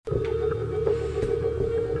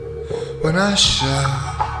When I shout,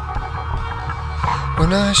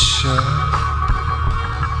 when I shout,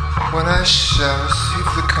 when I shall receive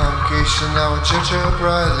the congregation, I will judge her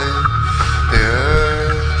brightly, the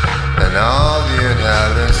earth and all the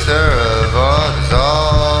inhabitants thereof are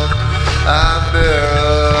dissolved. I bear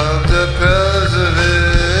up the pillars of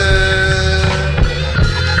it.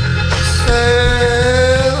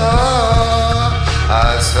 Selah.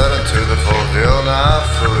 I said unto the full deal not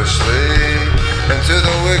foolishly, and to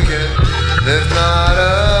the wicked lift not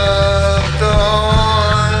up the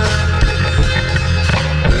horn.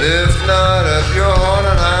 Lift not up your horn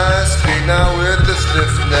on high, speak not with the stiff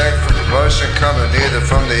neck, for promotion cometh neither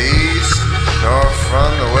from the east, nor from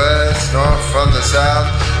the west, nor from the south.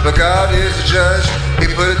 But God is the judge, he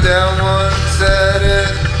put it down once, set it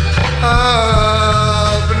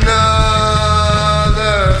up another.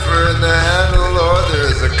 For in the hand of the Lord there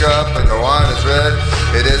is a cup, and the wine is red,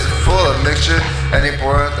 it is full of mixture, and he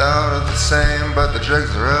poureth out of the same, but the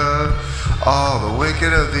dregs thereof, all the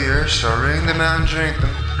wicked of the earth shall wring them out and drink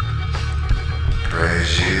them.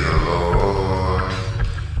 Praise ye the Lord.